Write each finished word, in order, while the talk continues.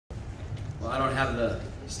Well, I don't have the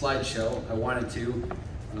slideshow. I wanted to.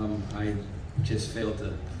 I just failed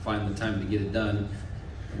to find the time to get it done.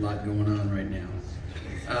 A lot going on right now.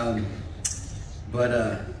 But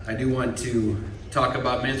I do want to talk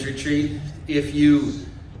about men's retreat. If you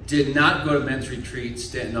did not go to men's retreat,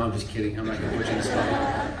 no, I'm just kidding. I'm not going to put you in the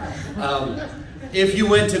spot. If you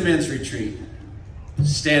went to men's retreat,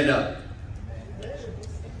 stand up.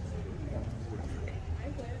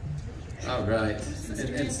 All right.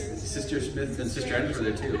 And Sister Smith and Sister Andrews were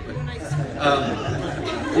there too. But,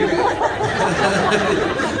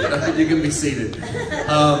 you can be seated.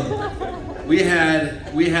 We had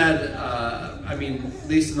I mean, at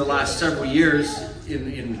least in the last several years,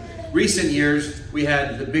 in recent years, we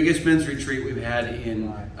had the biggest men's retreat we've had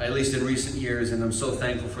at least in recent years, and I'm so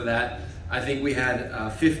thankful for that. I think we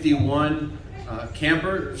had 51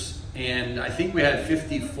 campers, and I think we had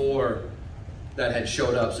 54 that had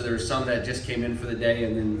showed up. So there were some that just came in for the day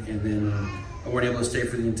and then weren't able to stay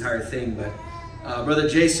for the entire thing. But Brother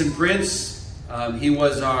Jason Prince, he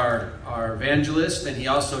was our evangelist, and he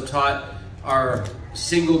also taught our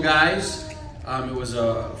single guys. It was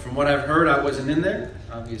from what I've heard, I wasn't in there.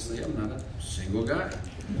 Obviously, I'm not a single guy.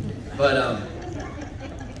 But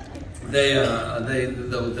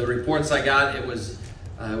the reports I got, it was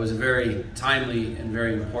a very timely and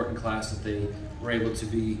very important class that they were able to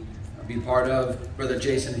be part of. Brother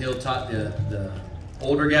Jason Hill taught the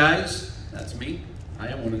older guys. That's me. I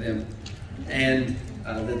am one of them. And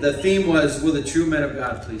the theme was, will the true men of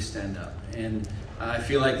God please stand up? And I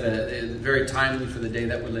feel like it's very timely for the day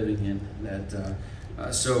that we're living in.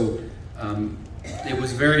 It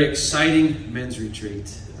was very exciting men's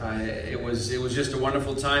retreat. It was just a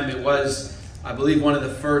wonderful time. It was, I believe, one of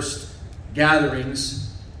the first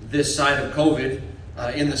gatherings this side of COVID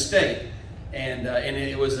in the state. And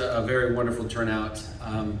it was a very wonderful turnout.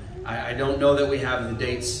 I don't know that we have the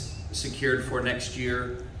dates secured for next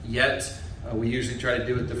year yet. We usually try to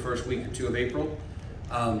do it the first week or two of April.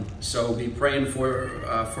 So be praying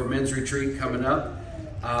for men's retreat coming up.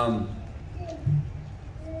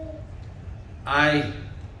 I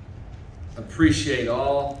appreciate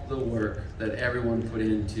all the work that everyone put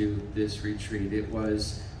into this retreat.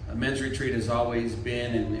 A men's retreat has always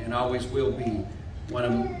been and always will be one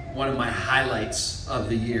of my highlights of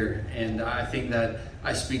the year, and I think that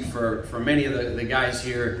I speak for many of the guys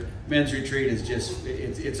here. Men's retreat is just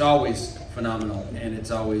it's always phenomenal, and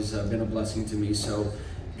it's always been a blessing to me. So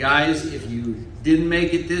guys, if you didn't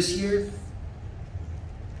make it this year,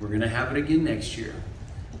 we're gonna have it again next year,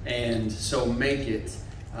 and so make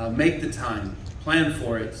the time, plan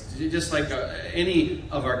for it. Just like any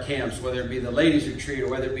of our camps, whether it be the ladies retreat or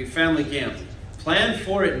whether it be family camp, plan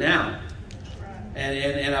for it now.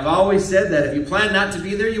 And I've always said that if you plan not to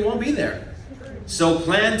be there, you won't be there. So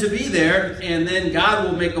plan to be there, and then God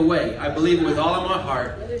will make a way. I believe it with all of my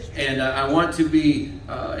heart. And I want to be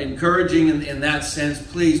encouraging in that sense.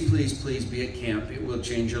 Please, please, please be at camp. It will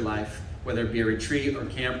change your life. Whether it be a retreat or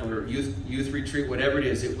camp or youth retreat, whatever it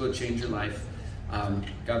is, it will change your life.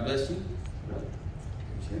 God bless you.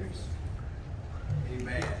 Cheers.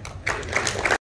 Amen.